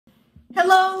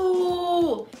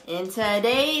Hello! In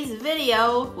today's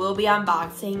video, we'll be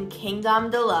unboxing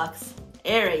Kingdom Deluxe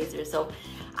Airazor. So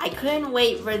I couldn't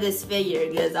wait for this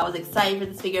figure because I was excited for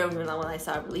this figure when I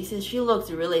saw it releases. She looks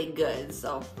really good,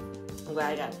 so I'm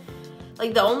glad I got it.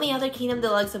 Like the only other Kingdom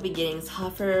Deluxe I'll be getting is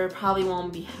Huffer. Probably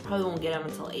won't get them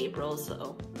until April,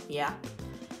 so yeah.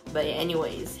 But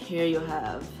anyways, here you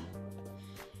have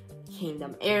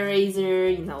Kingdom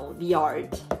Airazor, you know, the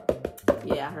art.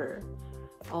 Yeah, her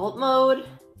alt mode.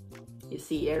 You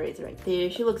see Airazor right there.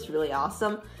 She looks really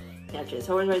awesome. Yeah,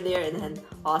 Transformers right there, and then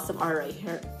awesome art right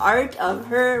here. Art of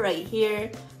her right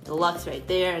here. Deluxe right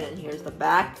there, and then here's the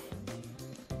back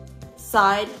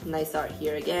side. Nice art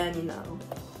here again, you know.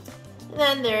 And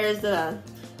then there's the,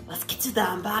 let's get to the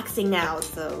unboxing now.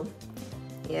 So,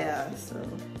 yeah, so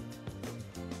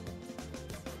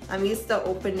I'm used to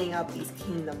opening up these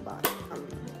Kingdom boxes.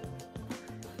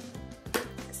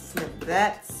 Snip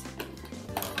that.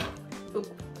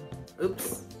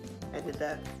 Oops, I did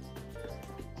that.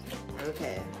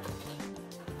 Okay.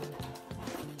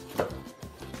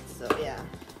 So yeah.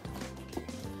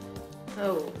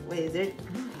 Oh, wait, is there?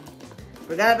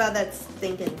 Forgot about that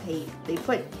stinking tape. They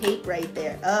put tape right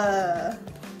there. I'm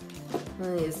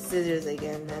gonna use scissors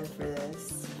again then for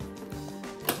this.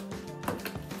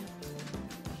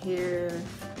 Here.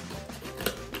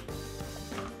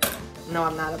 No,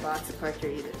 I'm not a box collector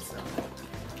either, so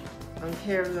I don't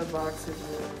care if the box is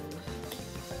ruined.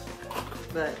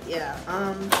 But yeah,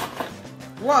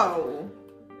 whoa.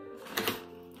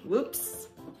 Whoops.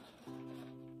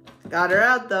 Got her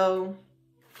out though.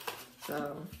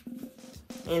 So,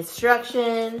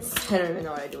 instructions. I don't even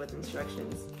know what I do with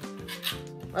instructions.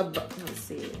 Let's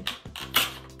see.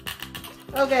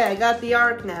 Okay, I got the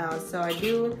arc now. So I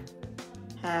do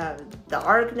have the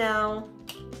arc now.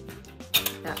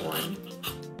 That one.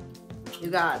 You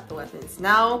got the weapons.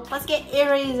 Now, let's get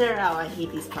Airazor out. I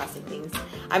hate these plastic things.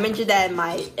 I mentioned that in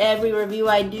my every review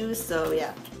I do, so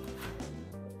yeah.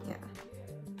 Yeah.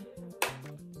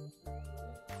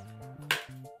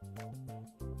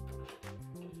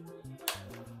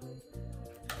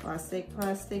 Plastic,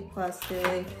 plastic,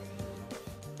 plastic.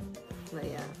 But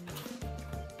yeah.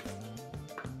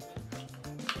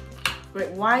 Wait,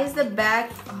 why is the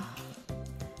back? Oh,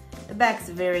 the back's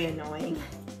very annoying.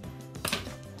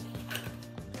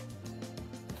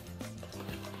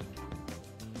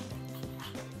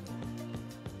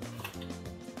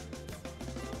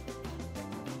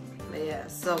 But yeah,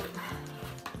 so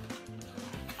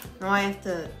now I have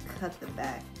to cut the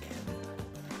back.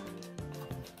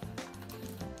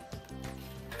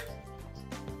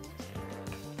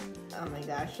 Oh my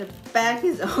gosh, the back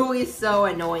is always so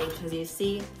annoying because you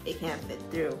see, it can't fit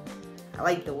through. I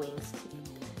like the wings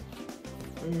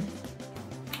too.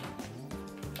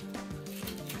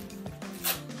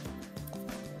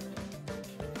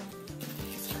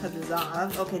 Just cut this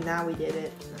off. Okay, now we did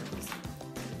it.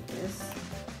 This.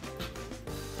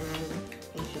 And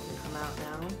it shouldn't come out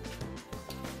now.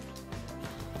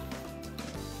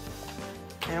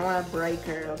 I don't want to break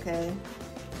her, okay?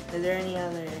 Is there any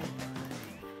other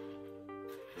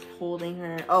holding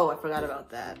her? Oh, I forgot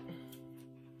about that.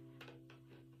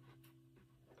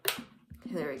 Okay,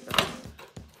 there we go.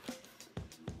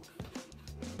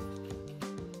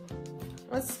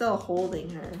 What's still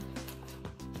holding her?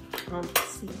 Let's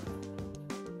see.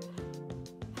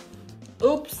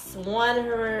 Oops, one of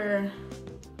her.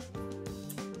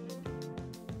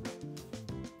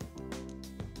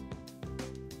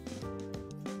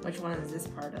 Which one is this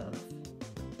part of?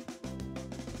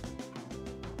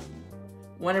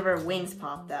 One of her wings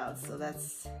popped out, so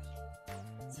it's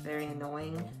very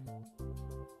annoying.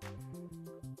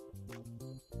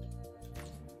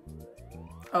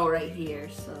 Oh, right here,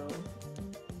 so.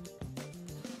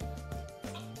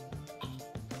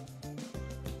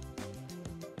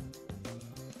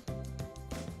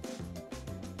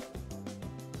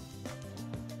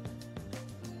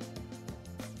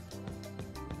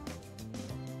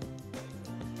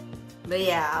 But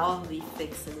yeah, I'll be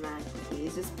fixing that quickly.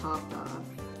 It just popped off.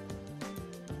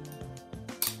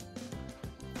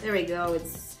 There we go,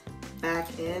 it's back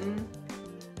in.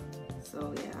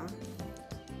 So yeah.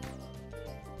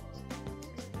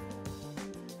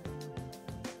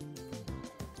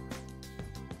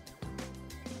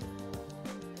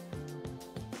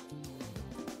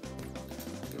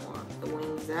 If you want the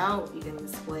wings out, you can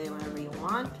display whatever you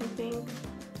want, I think.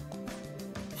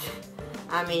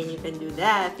 I mean, you can do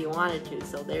that if you wanted to.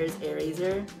 So there's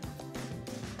Airazor.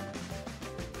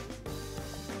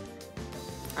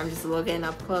 I'm just looking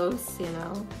up close, you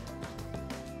know.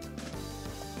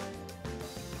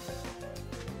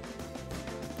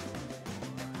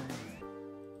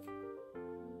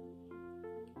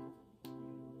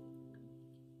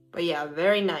 But yeah,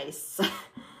 very nice. So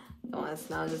let's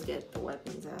now just get the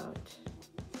weapons out.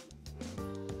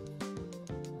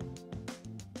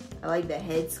 I like the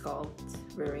head sculpt.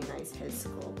 Very nice head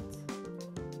sculpt.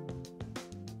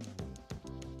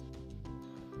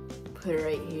 Put it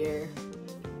right here.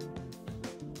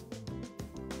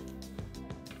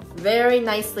 Very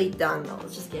nicely done though.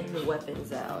 Let's just get her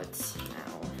weapons out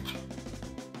now.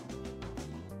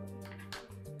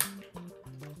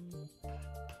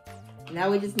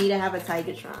 Now we just need to have a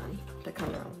Tigatron to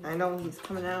come out. I know he's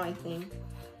coming out, I think.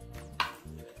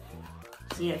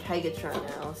 Just need a Tigatron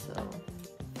now, so.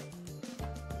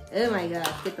 Oh my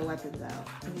gosh, get the weapons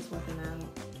out. Get this weapon out.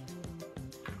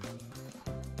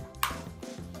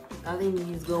 I think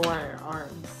these go on her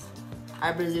arms.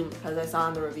 I presume because I saw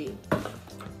in the review.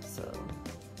 So,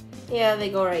 yeah, they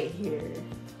go right here.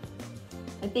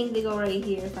 I think they go right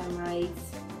here if I'm right.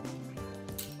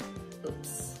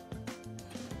 Oops.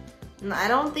 No, I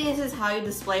don't think this is how you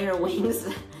display her wings.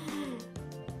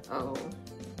 Oh.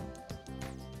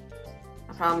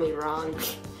 I'm probably wrong.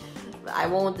 But I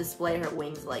won't display her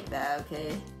wings like that,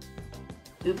 okay?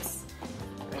 Oops.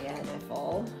 Right ahead I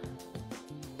fall.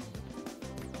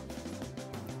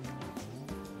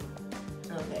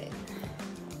 Okay.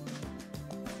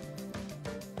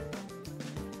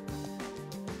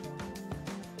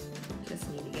 Just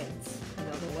need to get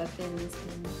the weapons.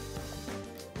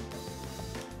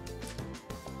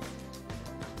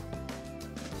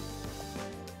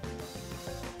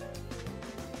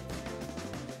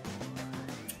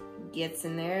 Gets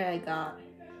in there. I got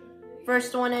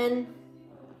first one in.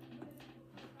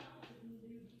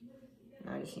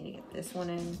 Now I just need to get this one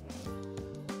in.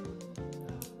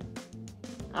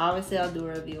 Obviously, I'll do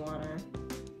a review on her.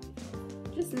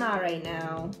 Just not right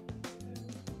now.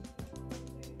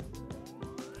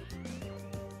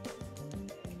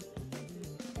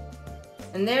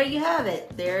 And there you have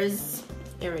it. There's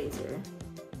Airazor.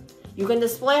 You can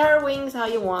display her wings how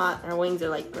you want. Her wings are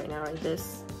like right now, like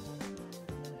this.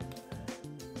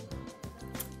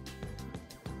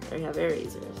 There you have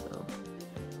Airazor. So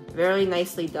very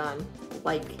nicely done,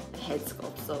 like a head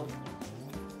sculpt. So.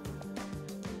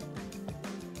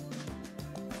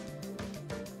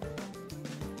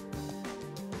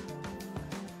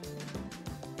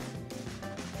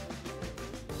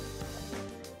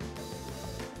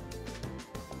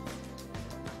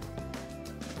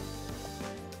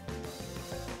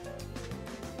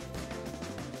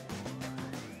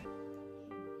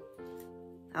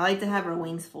 I like to have her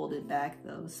wings folded back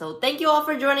though. So thank you all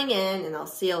for joining in, and I'll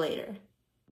see you later.